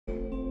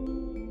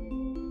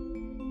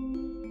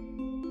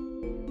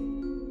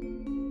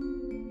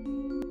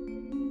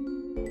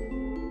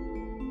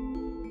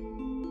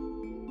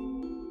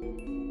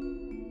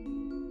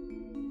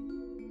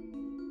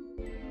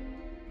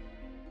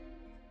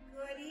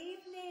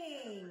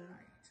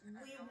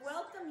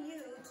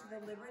the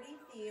Liberty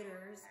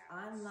Theater's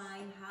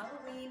online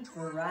Halloween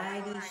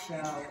variety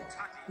show.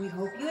 We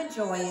hope you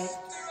enjoy it,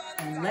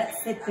 and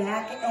let's sit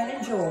back and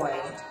enjoy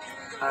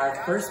our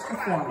first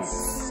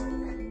performance.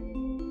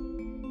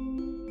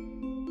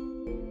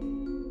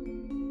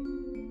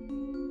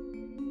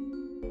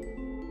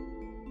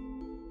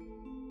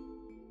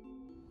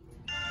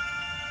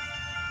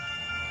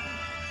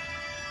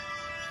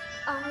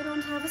 I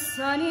don't have a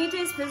sunny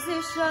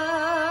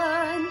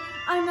disposition.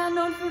 I'm not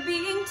known for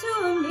being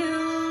too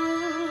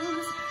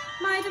amused.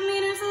 My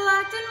demeanor's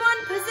locked in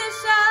one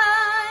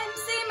position.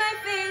 See my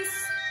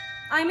face,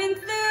 I'm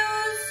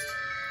enthused.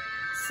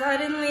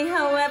 Suddenly,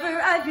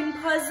 however, I've been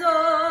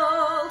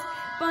puzzled.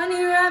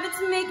 Bunny rabbits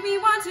make me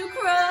want to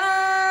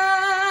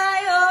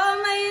cry.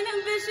 Oh, my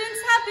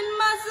inhibitions have been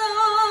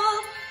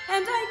muzzled,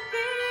 and I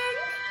think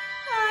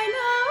I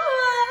know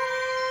why.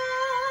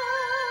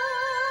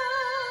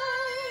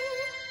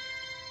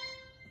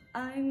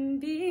 I'm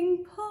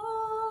being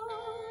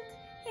pulled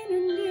in a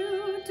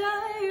new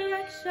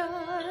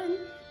direction,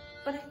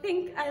 but I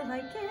think I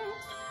like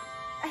it.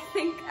 I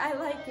think I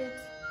like it.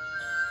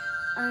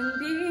 I'm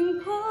being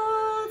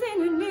pulled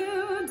in a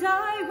new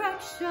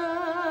direction.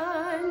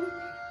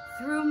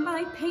 Through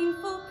my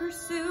painful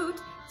pursuit,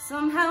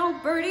 somehow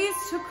birdies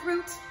took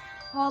root.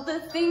 All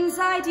the things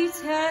I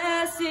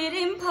detested,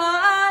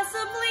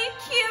 impossibly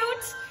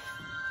cute.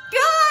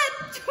 God,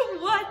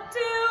 what do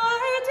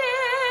I do?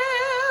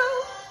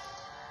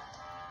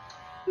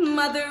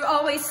 Mother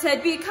always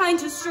said be kind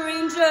to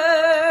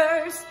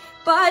strangers,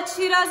 but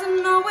she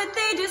doesn't know what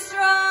they destroy.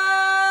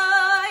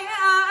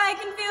 I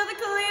can feel the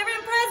clear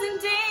and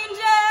present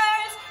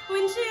dangers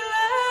when she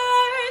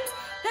learns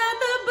that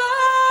the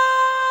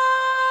boy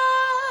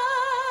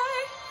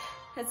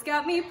has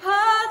got me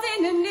pulled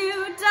in a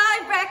new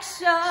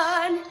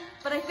direction.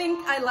 But I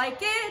think I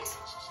like it.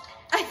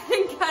 I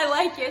think I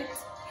like it.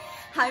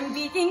 I'm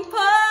being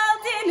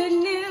pulled in a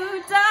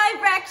new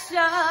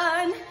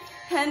direction.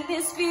 And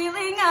this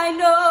feeling I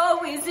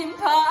know is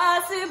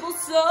impossible,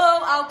 so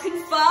I'll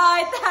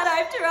confide that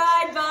I've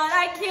tried, but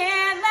I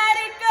can't let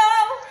it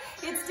go.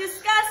 It's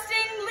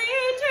disgustingly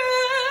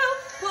true.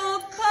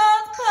 Pulled,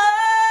 pulled,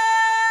 pulled.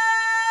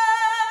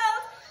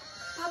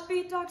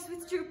 Puppy dogs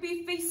with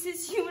droopy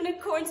faces,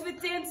 unicorns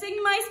with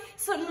dancing mice,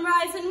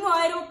 sunrise and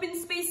wide open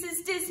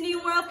spaces, Disney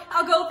World,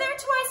 I'll go there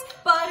twice.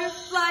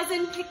 Butterflies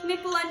and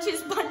picnic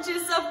lunches,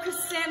 bunches of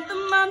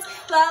chrysanthemums,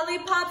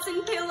 lollipops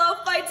and pillow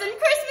fights, and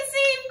Christmas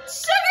Eve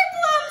sugar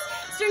plums,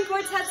 string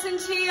quartets and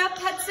chia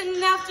pets,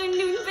 and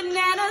afternoon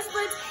banana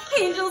splits,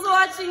 angels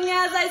watching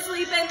as I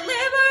sleep, and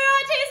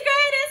Liberace's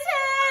greatest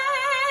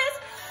hits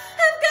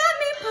have got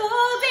me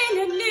pulled in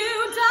a new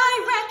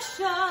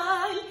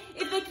direction.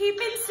 If they keep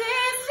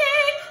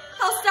insisting,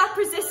 I'll stop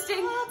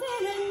resisting. Pulled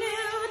in a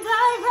new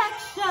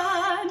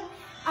direction.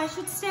 I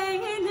should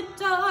stay in the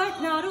dark,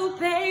 not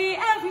obey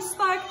every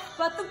spark,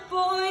 but the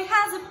boy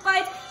has a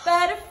bite,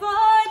 better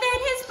far than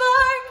his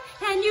bark,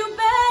 and you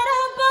bet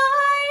I'll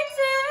bite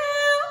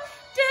too.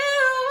 Do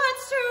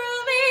what's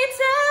truly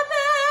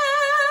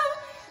taboo,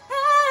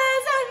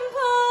 as I'm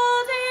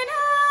pulled in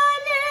a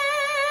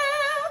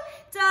new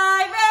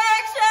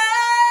direction.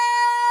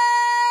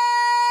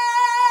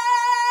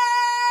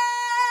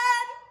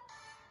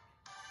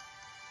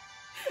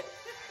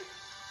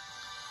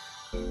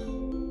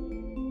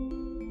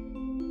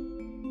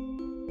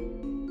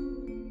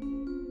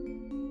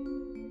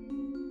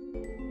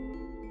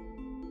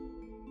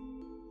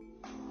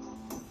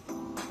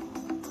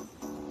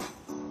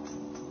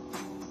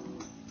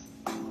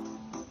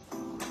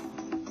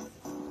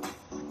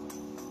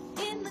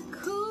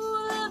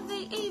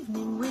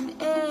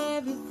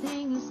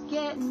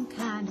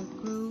 Kind of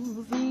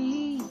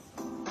groovy.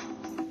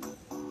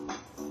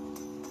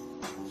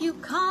 You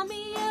call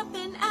me up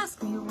and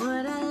ask me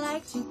would I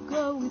like to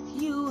go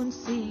with you and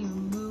see a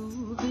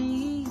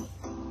movie.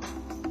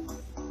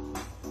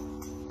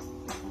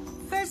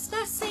 First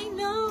I say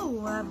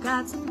no, I've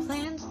got some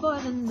plans for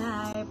the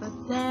night,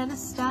 but then I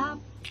stop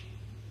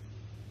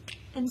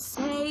and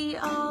say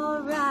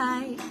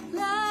alright.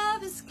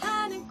 Love is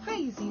kind of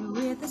crazy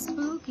with a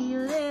spooky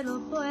little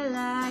boy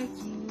like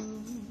you.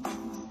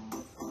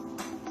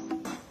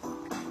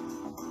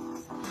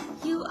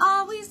 You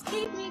always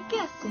keep me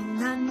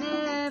guessing, I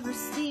never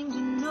seem to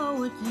know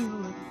what you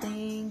were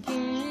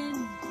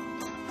thinking.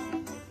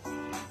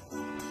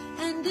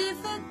 And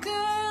if a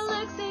girl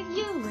looks at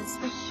you, it's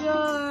for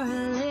sure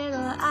a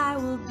little I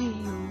will be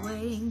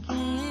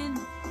winking.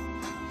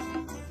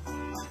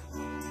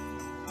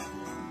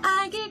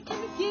 I get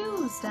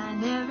confused, I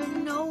never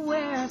know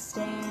where I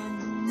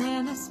stand, and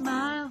then I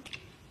smile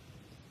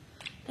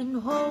and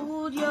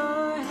hold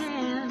your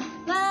hand.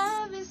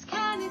 Love is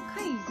kind of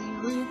crazy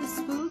with a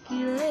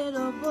spooky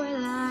little boy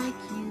like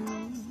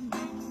you.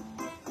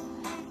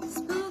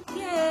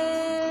 Spooky.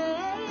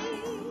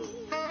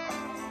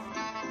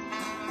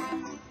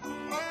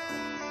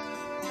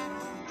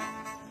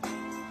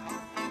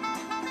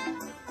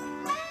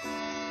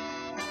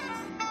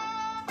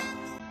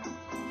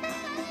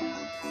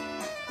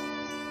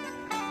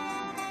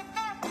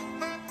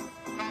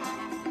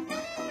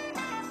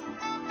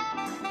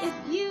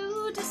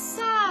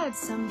 hard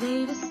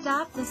someday to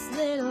stop this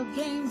little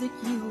game that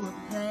you were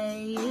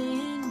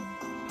playing.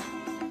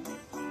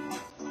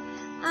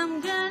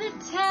 I'm gonna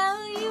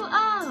tell you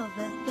all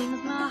the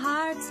things my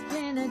heart's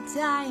been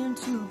a-dying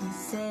to be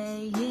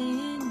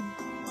saying.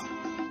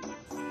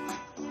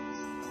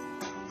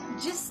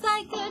 Just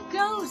like a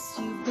ghost,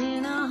 you've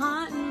been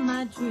a-haunting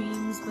my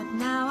dreams, but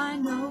now I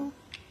know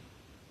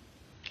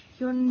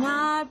you're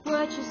not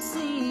what you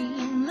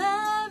seem.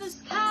 Love is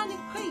kinda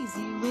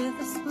crazy with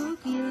a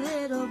spooky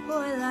little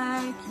boy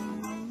like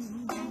you.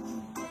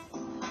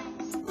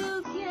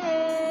 Spooky.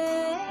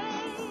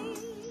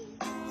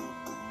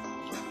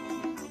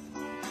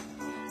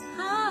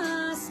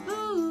 Ah,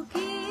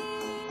 spooky.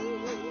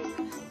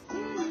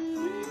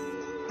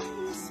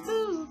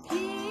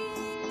 Spooky.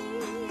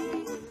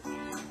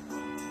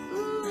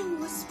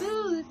 Ooh,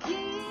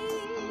 spooky.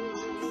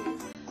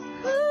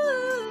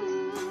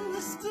 Ooh,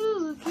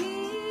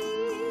 spooky.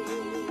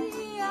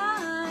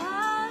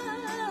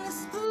 Ah,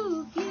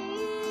 spooky.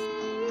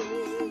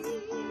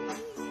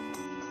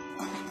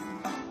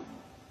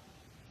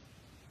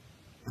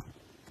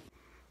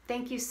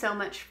 Thank you so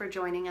much for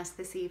joining us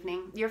this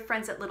evening. Your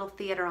friends at Little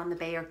Theater on the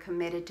Bay are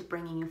committed to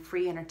bringing you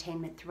free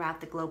entertainment throughout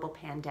the global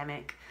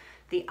pandemic.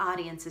 The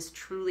audience is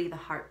truly the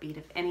heartbeat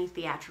of any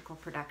theatrical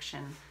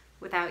production.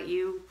 Without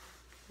you,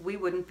 we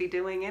wouldn't be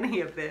doing any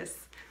of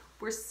this.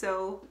 We're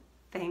so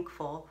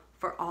thankful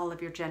for all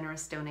of your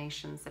generous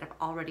donations that have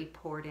already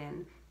poured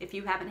in. If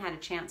you haven't had a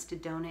chance to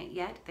donate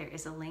yet, there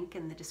is a link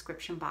in the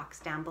description box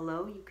down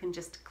below. You can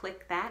just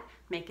click that,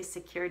 make a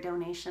secure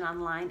donation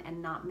online,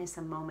 and not miss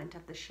a moment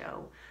of the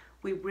show.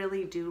 We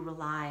really do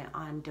rely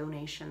on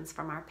donations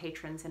from our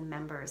patrons and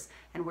members,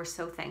 and we're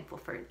so thankful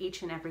for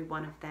each and every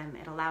one of them.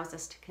 It allows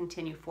us to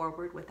continue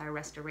forward with our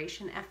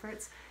restoration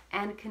efforts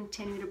and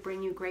continue to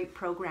bring you great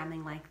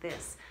programming like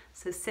this.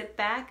 So sit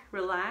back,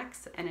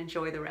 relax, and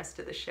enjoy the rest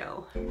of the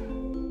show.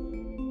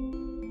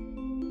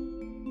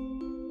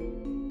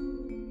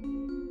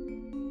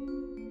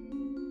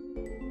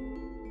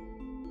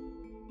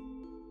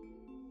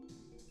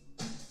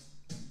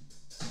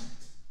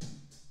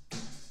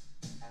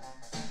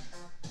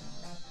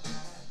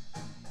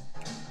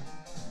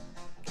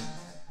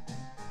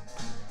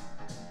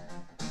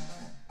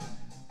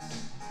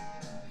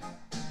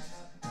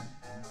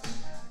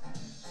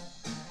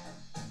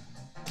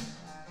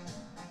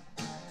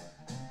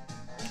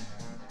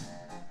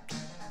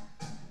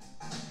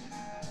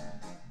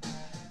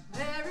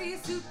 Very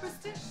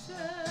superstitious,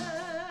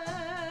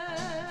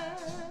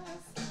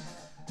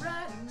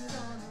 writings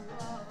on the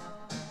wall.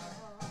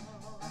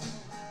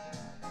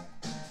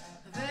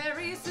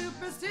 Very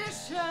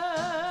superstitious,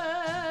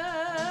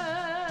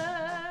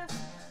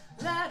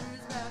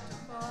 ladders about to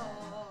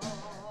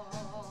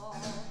fall.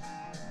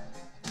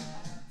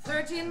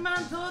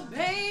 13-month-old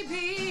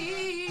baby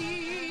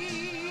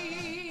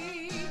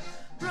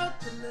broke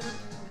the little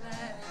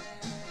glass.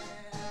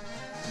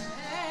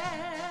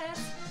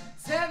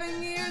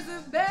 7 years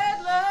of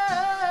bad luck,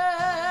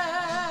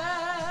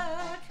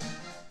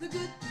 the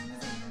good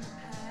things in the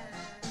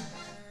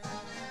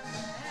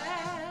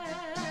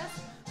past.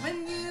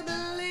 When you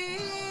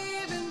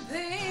believe in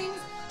things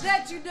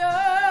that you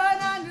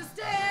don't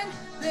understand,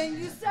 then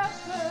you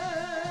suffer.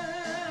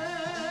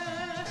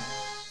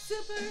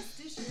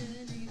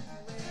 Superstition either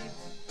way.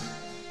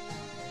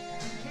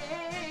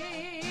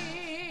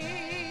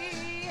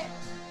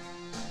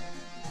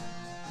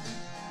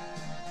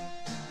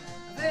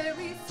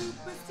 Very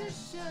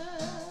superstitious,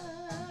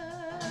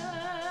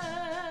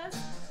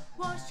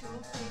 wash your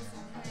face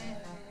and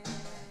hands.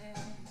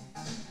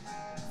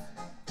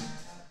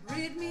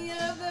 Rid me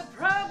of the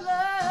problem,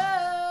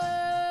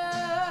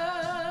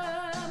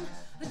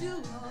 do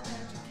all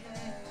that you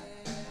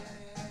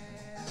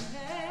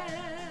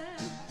can.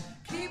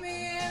 Keep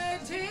me in a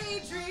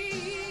daydream,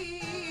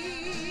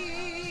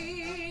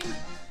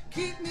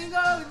 keep me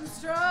going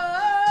strong.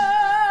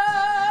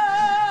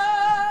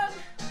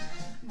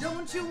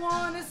 Don't you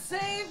want to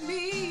save me?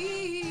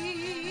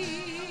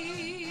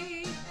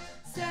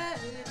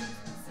 Saturday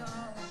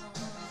song.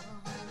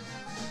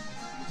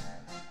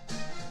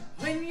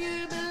 When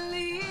you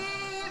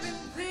believe in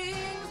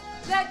things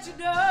that you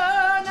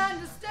don't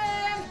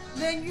understand,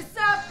 then you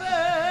suffer.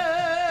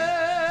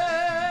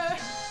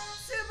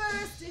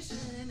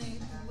 Superstition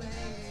ain't the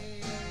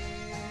way.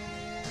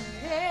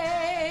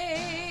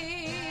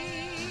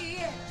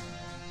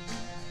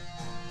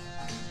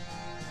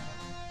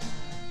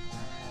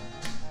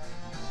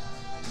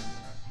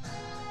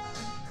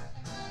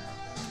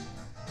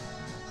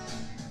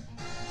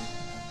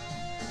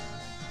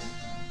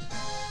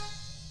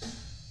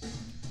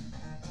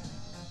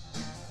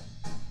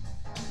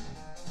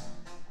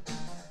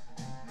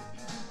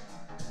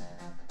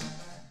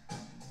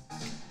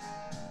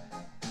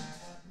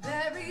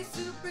 Very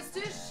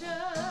superstitious,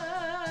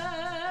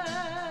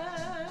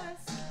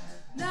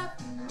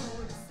 nothing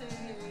more to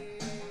say.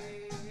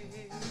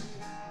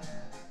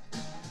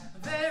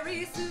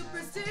 Very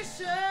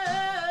superstitious,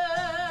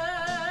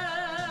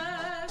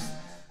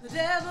 the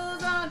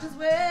devil's on his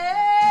way.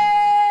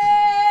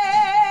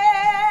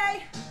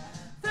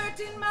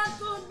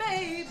 13-month-old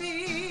baby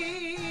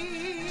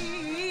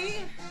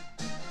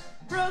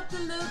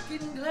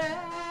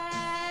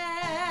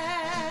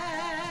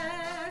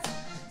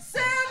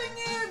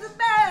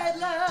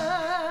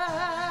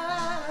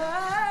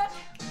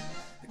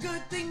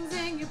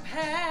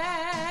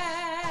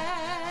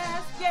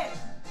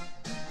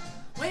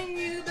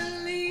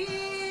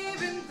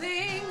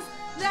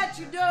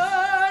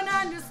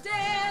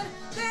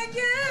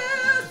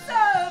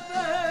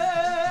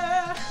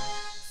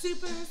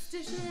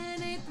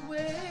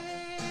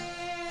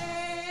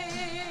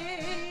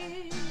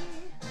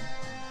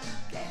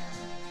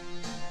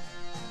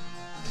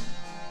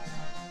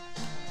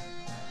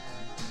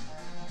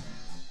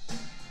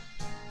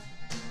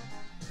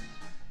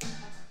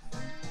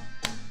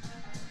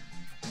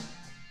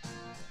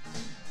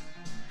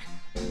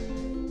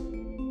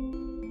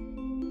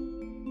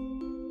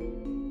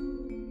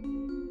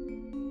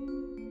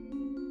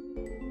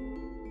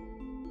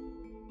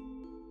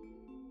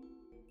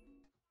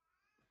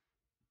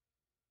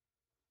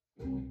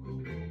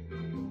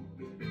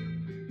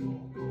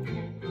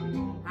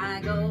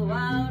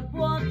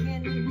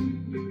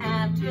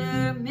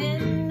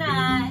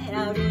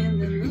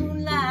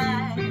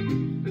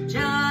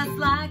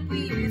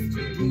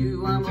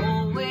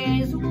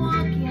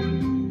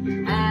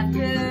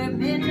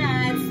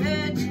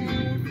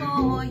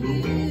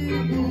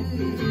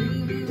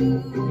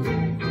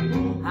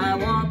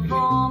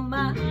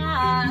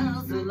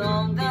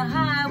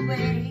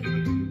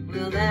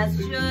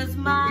That's just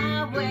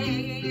my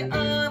way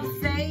of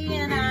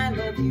saying I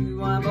love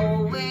you. I'm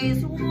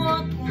always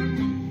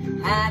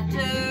walking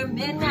after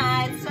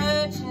midnight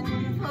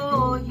searching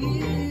for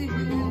you.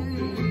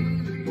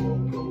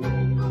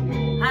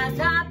 I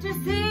stopped to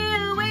see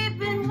a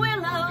weeping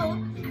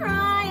willow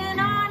crying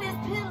on his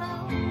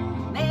pillow.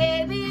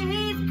 Maybe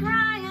he's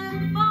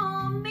crying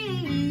for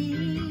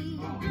me.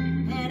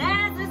 And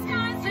as the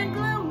skies turn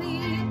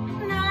gloomy,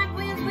 night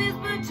winds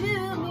whisper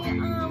to me,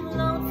 I'm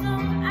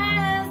lonesome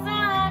as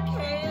I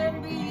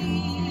can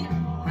be.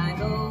 I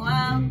go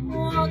out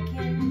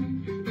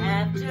walking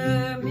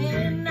after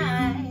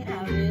midnight,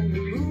 out in the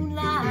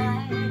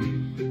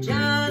moonlight,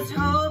 just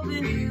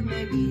hoping you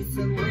may be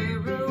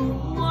somewhere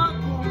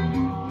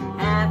walking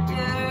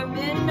after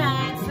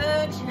midnight,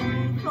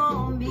 searching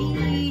for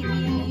me.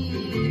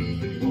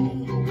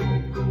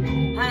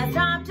 I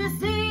stopped to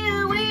see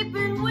a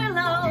weeping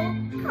willow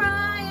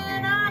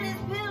crying on his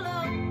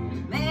pillow.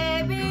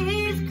 Maybe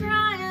he's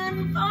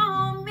crying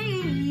for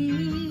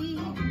me.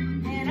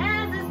 And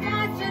as the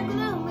skies turn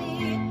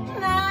gloomy,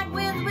 night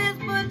winds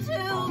whisper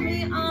to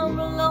me, I'm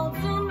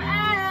lonesome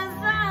as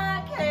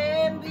I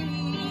can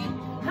be.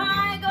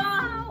 I go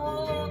out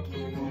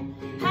walking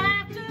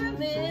after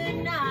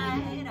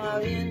midnight,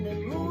 out in the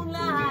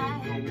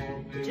moonlight,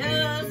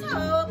 just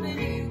hoping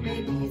you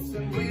may be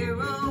somewhere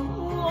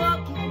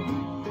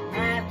walking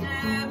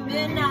after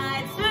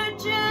midnight,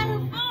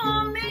 searching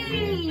for me.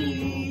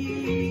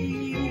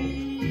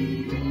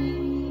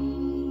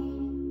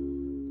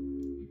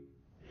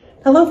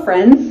 Hello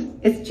friends,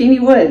 it's Jeannie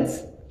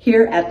Woods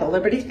here at the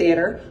Liberty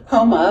Theater,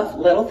 home of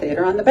Little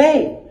Theater on the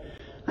Bay.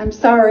 I'm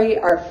sorry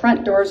our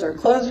front doors are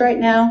closed right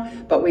now,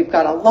 but we've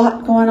got a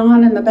lot going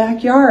on in the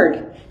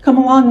backyard. Come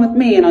along with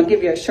me and I'll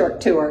give you a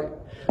short tour.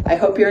 I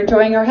hope you're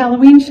enjoying our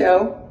Halloween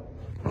show.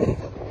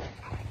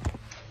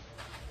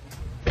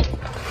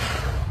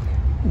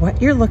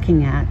 What you're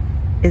looking at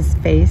is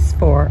phase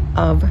 4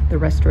 of the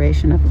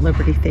restoration of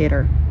Liberty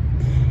Theater.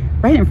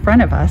 Right in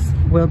front of us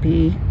will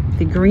be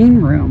the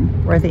green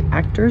room where the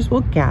actors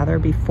will gather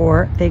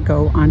before they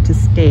go onto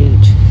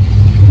stage.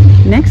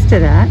 Next to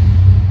that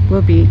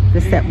will be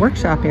the set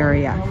workshop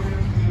area.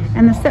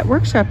 And the set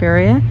workshop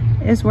area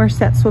is where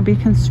sets will be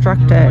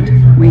constructed.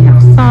 We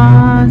have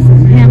saws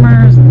and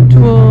hammers and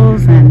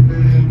tools,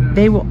 and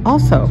they will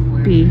also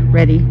be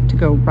ready to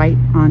go right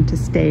onto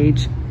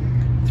stage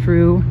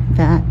through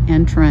that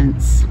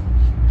entrance.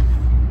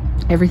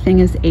 Everything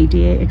is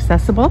ADA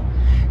accessible,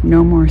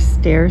 no more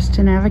stairs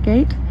to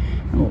navigate.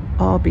 It will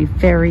all be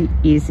very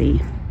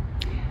easy.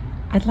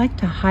 I'd like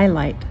to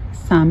highlight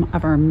some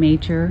of our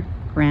major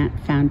grant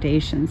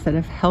foundations that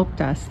have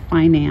helped us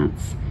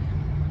finance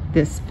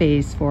this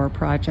phase 4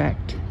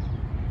 project.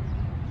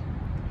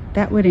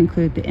 That would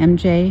include the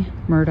MJ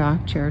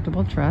Murdoch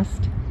Charitable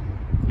Trust,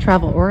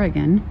 Travel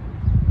Oregon,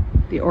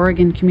 the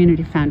Oregon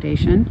Community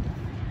Foundation,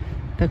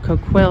 the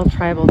Coquille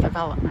Tribal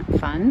Development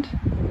Fund,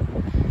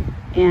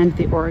 and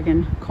the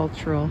Oregon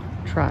Cultural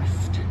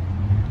Trust,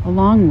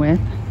 along with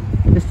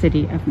the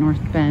City of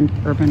North Bend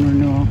Urban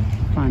Renewal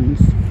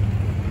Funds.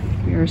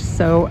 We are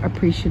so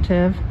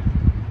appreciative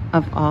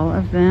of all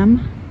of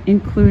them,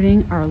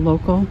 including our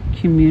local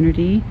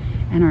community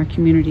and our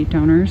community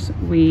donors.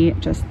 We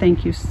just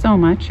thank you so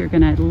much. You're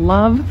gonna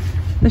love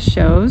the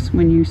shows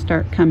when you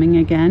start coming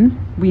again.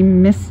 We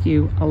miss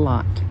you a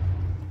lot.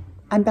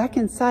 I'm back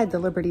inside the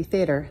Liberty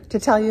Theater to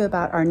tell you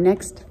about our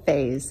next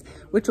phase,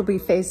 which will be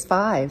phase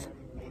 5.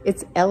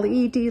 It's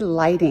LED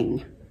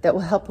lighting that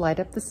will help light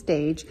up the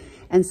stage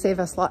and save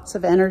us lots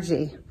of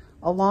energy,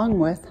 along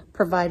with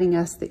providing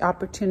us the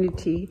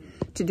opportunity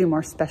to do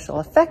more special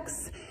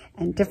effects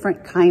and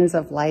different kinds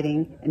of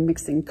lighting and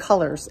mixing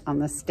colors on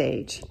the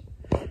stage.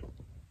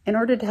 In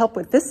order to help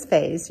with this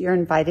phase, you're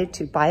invited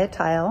to buy a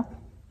tile,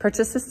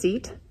 purchase a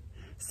seat,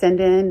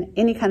 send in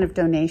any kind of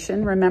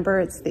donation. Remember,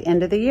 it's the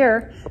end of the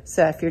year,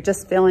 so if you're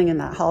just feeling in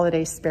that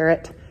holiday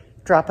spirit,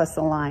 drop us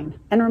a line.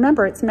 And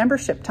remember, it's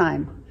membership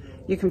time.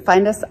 You can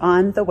find us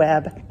on the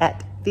web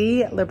at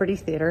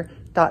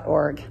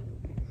thelibertytheater.org.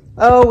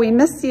 Oh, we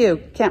miss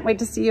you. Can't wait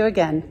to see you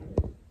again.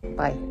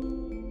 Bye.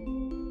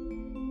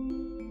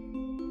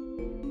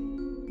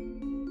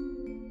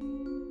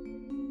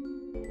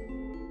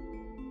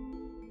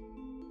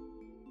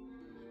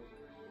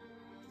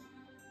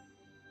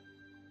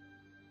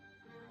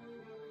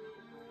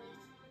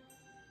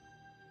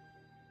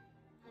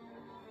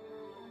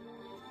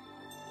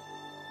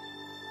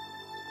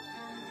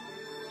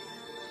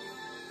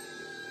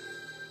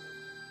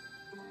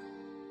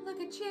 Look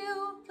at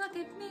you, look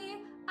at me,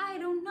 I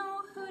don't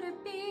know who to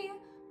be.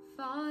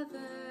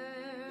 Father,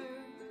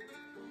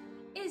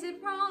 is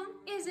it wrong,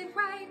 is it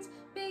right,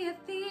 be a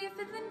thief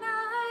in the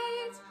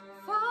night?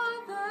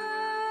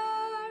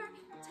 Father,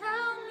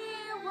 tell me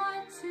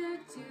what to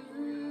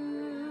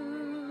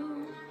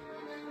do.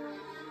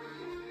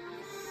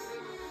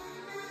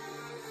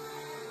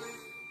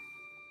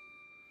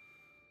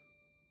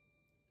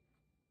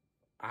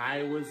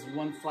 I was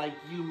once like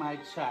you, my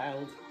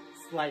child,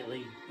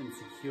 slightly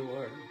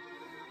insecure.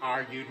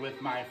 Argued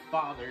with my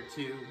father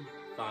too,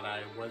 thought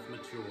I was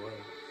mature.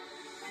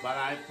 but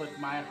I put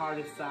my heart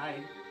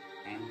aside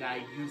and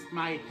I used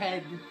my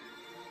head.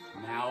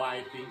 Now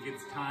I think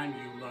it's time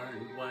you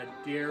learned what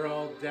dear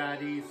old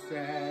daddy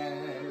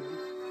said.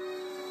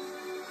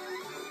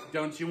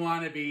 Don't you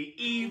want to be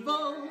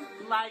evil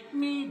like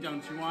me?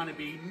 Don't you want to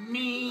be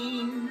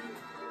mean?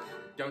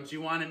 Don't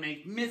you want to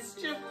make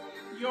mischief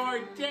your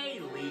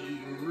daily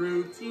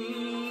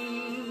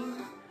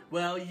routine?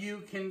 Well,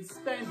 you can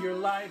spend your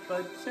life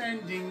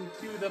attending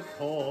to the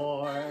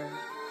poor.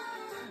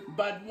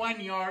 But when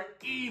you're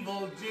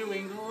evil,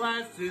 doing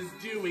less is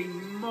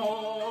doing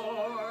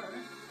more.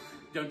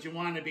 Don't you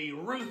want to be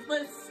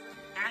ruthless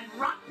and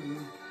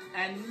rotten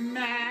and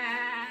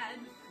mad?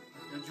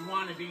 Don't you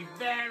want to be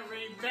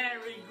very,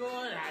 very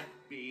good at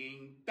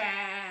being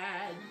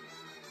bad?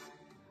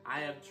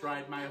 I have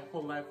tried my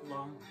whole life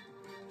long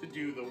to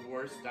do the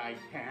worst I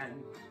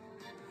can.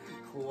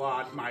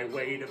 Clawed my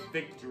way to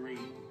victory,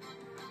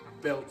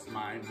 built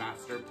my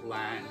master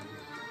plan.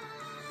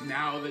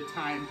 Now the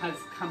time has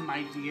come,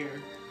 my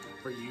dear,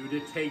 for you to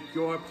take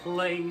your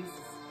place.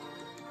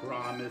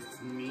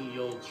 Promise me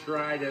you'll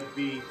try to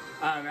be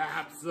an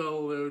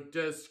absolute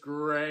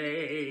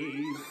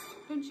disgrace.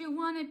 Don't you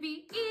want to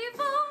be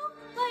evil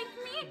like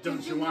me?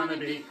 Don't you want to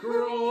be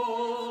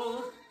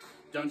cruel?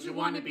 Don't you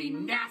want to be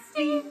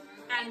nasty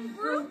and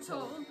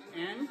brutal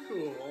and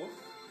cool?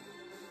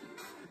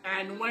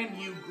 And when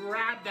you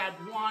grab that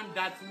wand,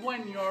 that's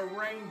when your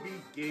reign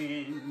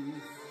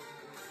begins.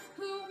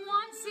 Who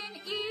wants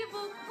an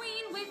evil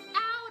queen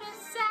without a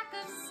sack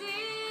of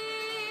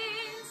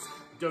sins?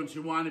 Don't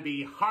you want to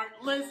be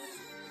heartless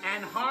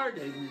and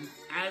hardened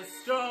as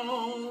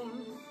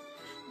stone?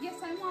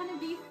 Yes, I want to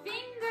be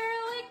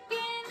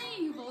finger-licking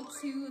evil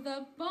to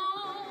the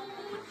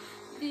bone.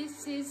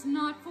 This is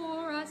not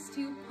for us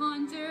to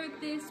ponder,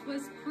 this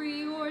was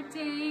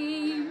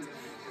preordained.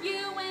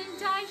 You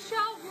and I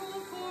shall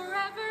rule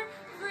forever,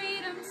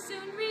 freedom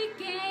soon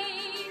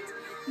regained.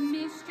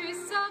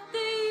 Mistress of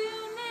the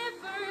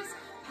universe,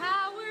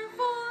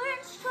 powerful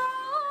and strong.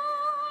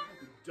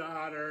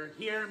 Daughter,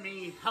 hear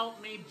me, help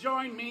me,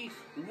 join me,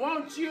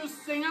 won't you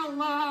sing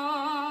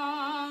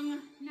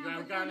along?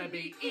 Never gonna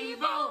be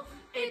evil,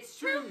 it's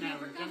true,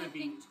 never gonna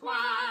think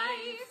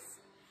twice.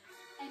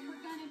 And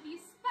we're gonna be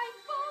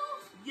spiteful.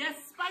 Yes,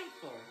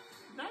 spiteful,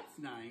 that's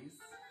nice.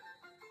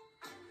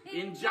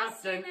 In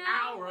just an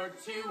hour or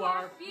two,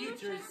 our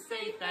future's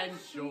safe and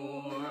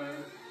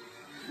sure.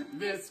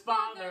 This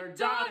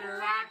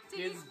father-daughter act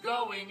is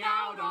going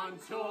out on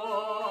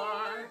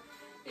tour.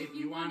 If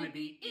you want to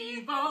be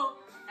evil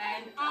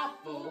and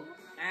awful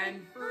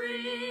and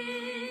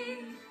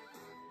free,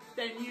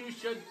 then you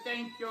should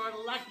thank your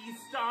lucky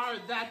star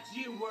that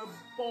you were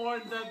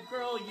born the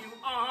girl you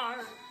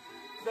are,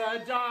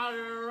 the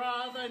daughter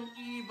of an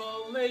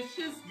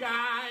evilicious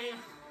guy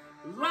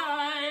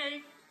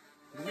like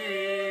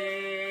me.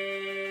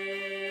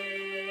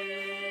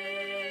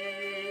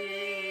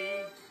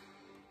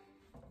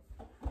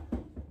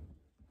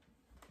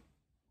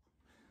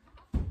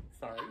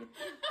 Sorry.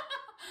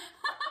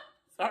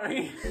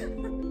 Sorry.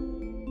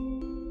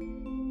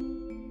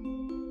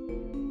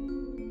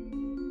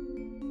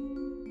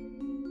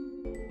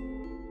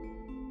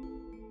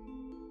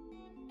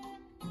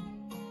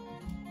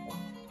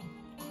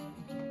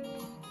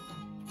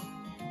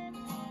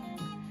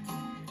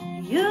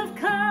 You've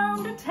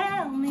come to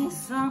tell me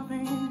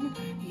something.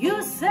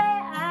 You say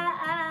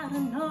I ought to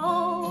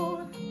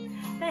know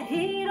that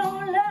he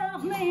don't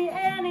love me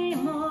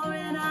anymore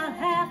and I'll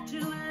have to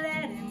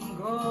let him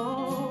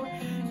go.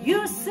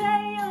 You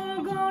say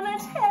you're gonna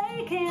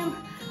take him,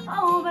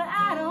 oh, but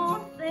I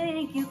don't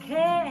think you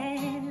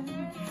can,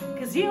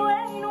 'cause you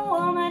ain't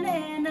woman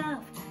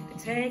enough to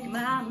take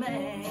my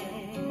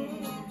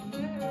man.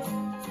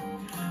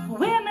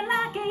 Women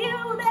like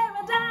you, they're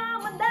a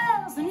dime a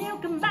dozen, you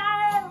can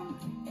buy them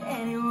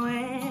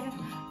anywhere.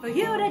 For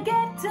you to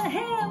get to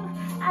him,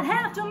 I'd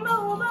have to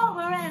move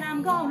over, and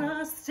I'm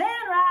gonna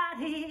stand right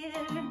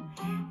here.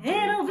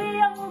 It'll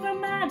be over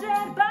my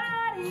dead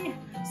body,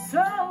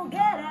 so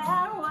get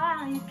out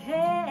while you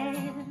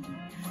can,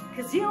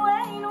 'cause you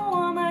ain't a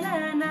woman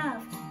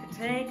enough to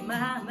take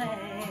my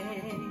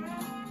man.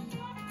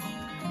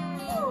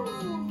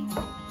 Ooh.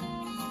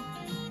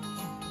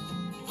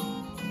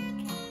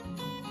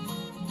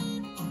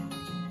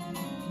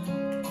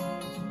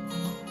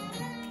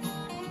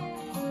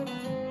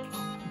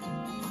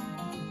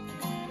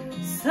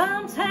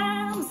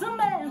 Sometimes a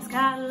man's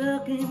got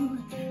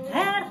looking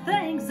at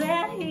things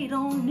that he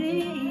don't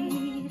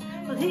need.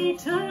 But he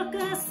took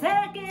a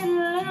second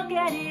look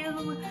at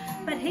you,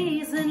 but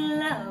he's in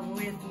love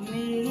with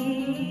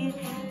me.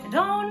 I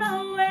don't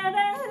know where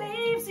that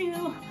leaves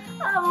you,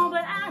 oh,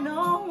 but I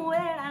know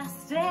where I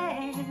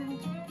stand,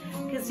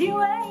 'cause you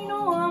ain't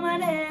a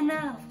woman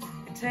enough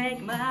to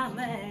take my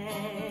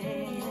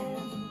man.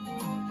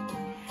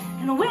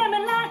 And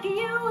women like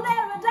you,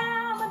 they're a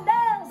dime a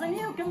dozen,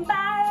 you can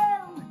buy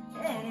them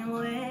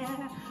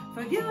anywhere.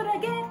 For you to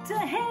get to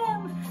him,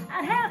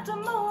 I'd have to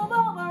move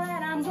over,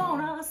 and I'm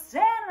gonna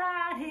stand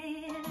right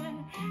here.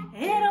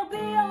 It'll be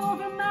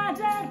over my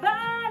dead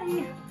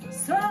body,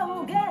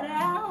 so get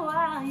out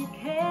while you you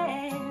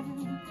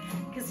can.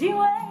 'Cause you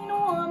ain't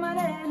woman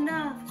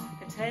enough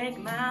to take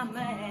my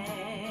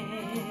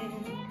man.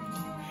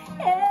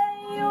 Yeah,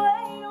 you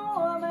ain't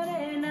woman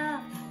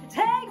enough to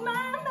take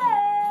my man.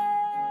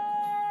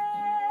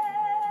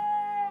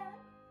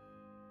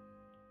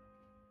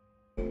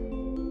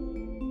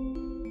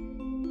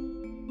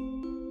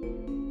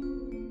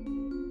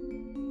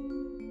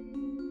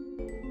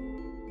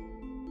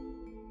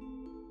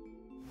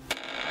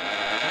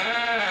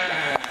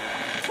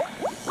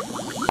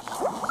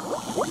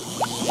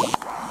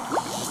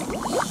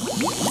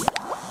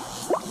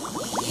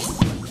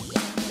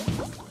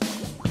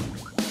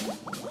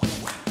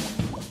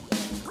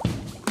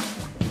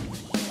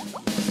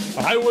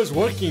 I was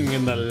working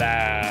in the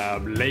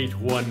lab late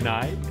one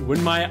night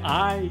when my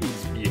eyes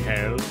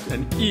beheld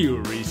an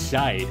eerie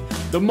sight.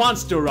 The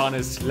monster on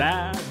a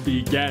slab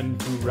began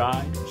to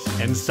rise,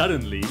 and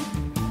suddenly,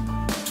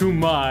 to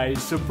my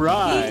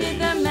surprise, He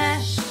did the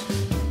mash,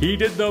 he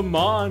did the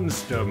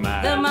monster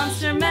mash. the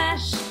monster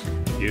mash.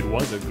 It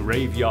was a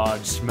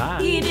graveyard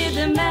smash. He did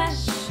the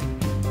mash,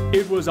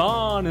 It was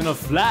on in a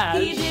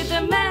flash. he did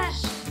the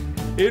mash.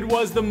 It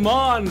was the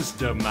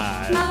monster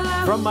mash.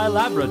 From my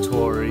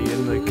laboratory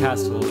in the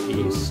castle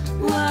east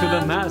to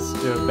the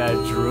master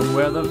bedroom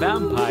where the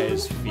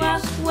vampires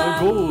feast. The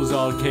ghouls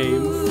all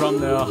came from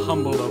their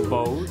humble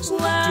abodes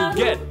to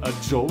get a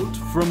jolt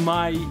from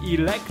my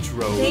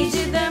electrodes. They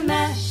did the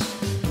mash,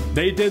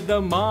 They did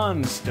the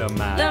monster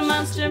mash. the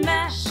monster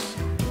mash.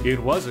 It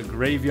was a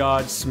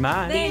graveyard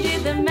smash. They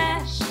did the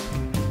mash,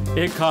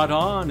 It caught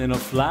on in a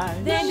flash.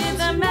 they did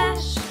the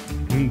mash.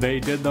 They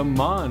did the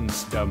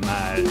monster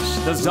mash.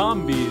 The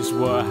zombies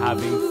were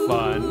having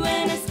fun.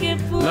 When I skip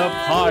The one,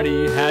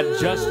 party had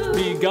just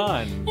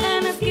begun.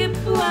 and I skip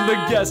one. The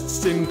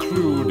guests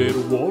included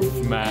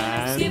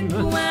Wolfman,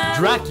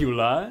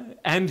 Dracula,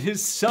 and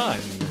his son.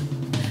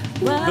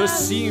 The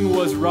scene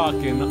was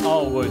rockin',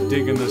 all were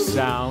digging the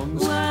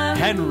sounds.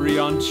 Henry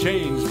on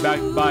chains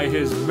backed by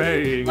his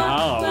baying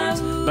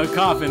hounds. The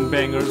coffin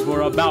bangers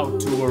were about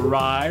to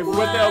arrive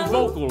with their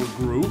vocal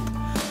group,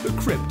 the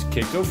Crypt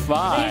Kicker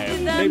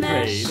 5. They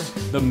played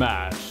the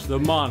mash, the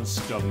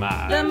monster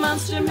mash. The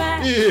monster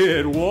mash.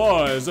 It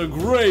was a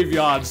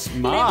graveyard They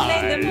smash.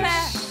 played the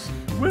mash.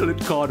 Well, it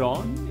caught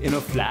on in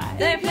a flash.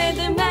 They played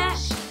the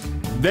mash.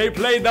 They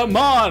played the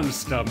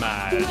monster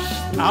mash.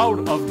 Out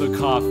of the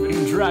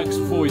coffin, Drac's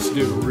voice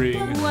did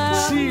ring.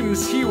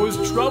 Seems he was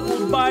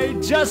troubled by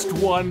just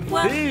one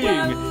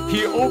thing.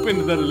 He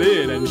opened the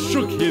lid and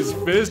shook his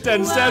fist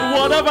and said,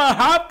 "Whatever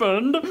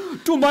happened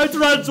to my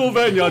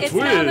Transylvania It's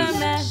now the twist?"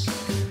 mash,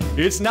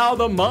 It's now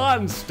the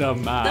monster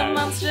the mash.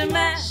 monster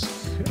mash.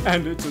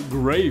 And it's a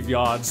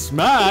graveyard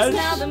smash. It's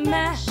now the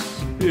mash.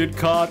 It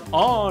caught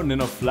on in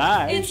a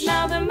flash. It's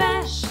now the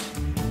mash.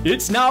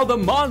 It's now the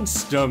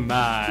monster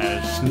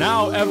mash.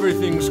 Now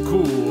everything's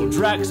cool.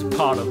 Drac's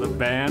part of the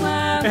band.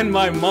 And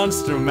my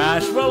monster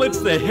mash, well, it's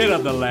the hit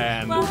of the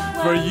land.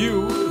 For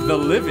you, the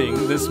living,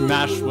 this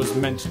mash was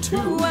meant to.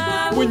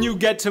 When you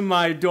get to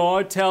my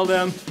door, tell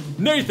them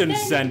Nathan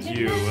sent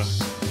you.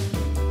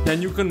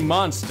 Then you can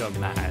monster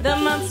mash. The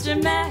monster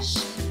mash.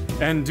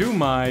 And do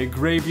my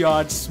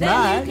graveyard Then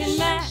smash. you can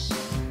mash.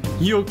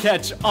 You'll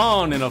catch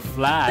on in a The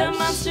flash.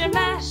 monster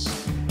mash.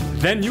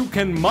 Then you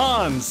can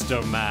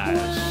monster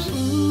mash.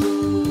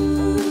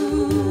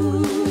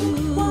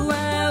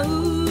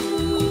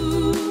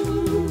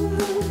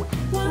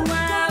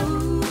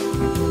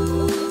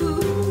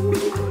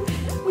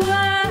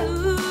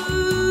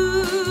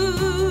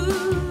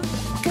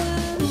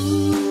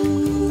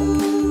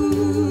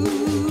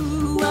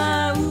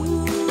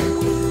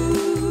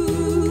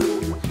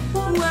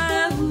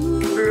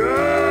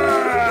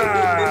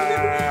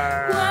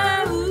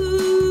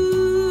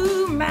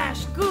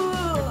 Mash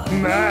good.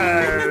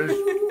 Mash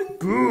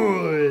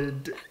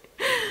good.